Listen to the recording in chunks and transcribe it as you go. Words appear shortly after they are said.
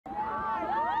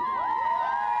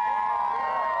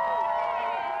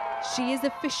She is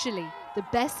officially the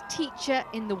best teacher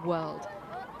in the world.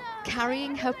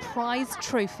 Carrying her prize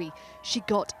trophy, she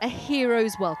got a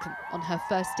hero's welcome on her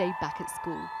first day back at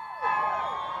school.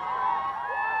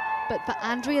 But for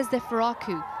Andria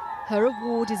Zafirakou, her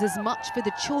award is as much for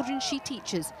the children she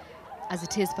teaches as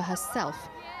it is for herself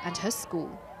and her school.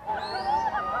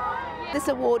 This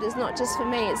award is not just for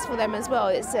me, it's for them as well.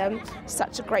 It's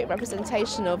such a great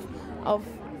representation of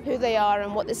who they are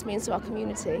and what this means to our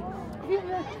community.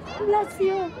 Bless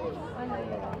you.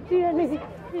 Really,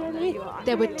 really.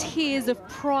 There were tears of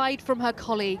pride from her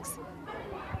colleagues,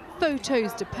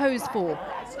 photos to pose for,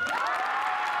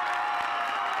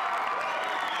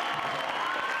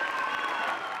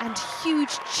 and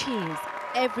huge cheers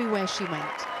everywhere she went.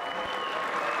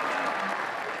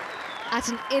 At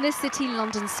an inner-city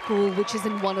London school, which is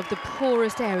in one of the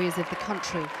poorest areas of the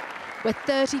country, where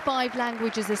 35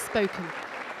 languages are spoken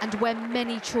and where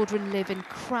many children live in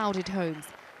crowded homes,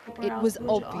 it was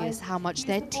obvious how much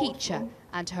their teacher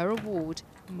and her award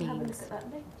means.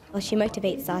 Well, she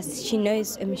motivates us. She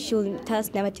knows she'll tell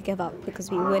us never to give up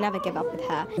because we will never give up with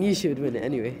her. You should win it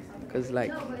anyway, because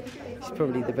she's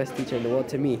probably the best teacher in the world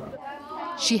to me.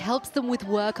 She helps them with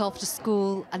work after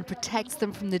school and protects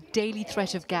them from the daily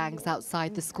threat of gangs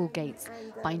outside the school gates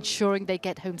by ensuring they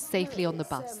get home safely on the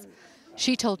bus.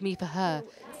 She told me for her,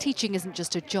 teaching isn't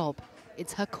just a job,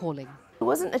 it's her calling. It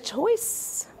wasn't a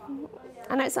choice.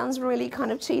 I know it sounds really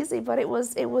kind of cheesy, but it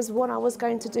was what I was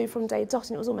going to do from day dot,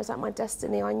 and it was almost like my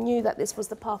destiny. I knew that this was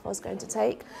the path I was going to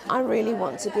take. I really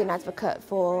want to be an advocate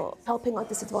for helping our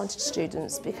disadvantaged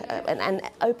students and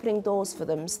opening doors for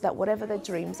them so that whatever their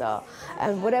dreams are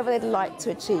and whatever they'd like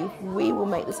to achieve, we will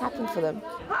make this happen for them.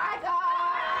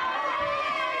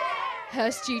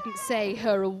 Her students say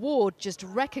her award just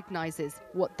recognises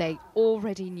what they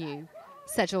already knew.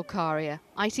 Sejal Karia,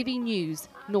 ITV News,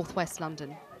 North West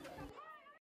London.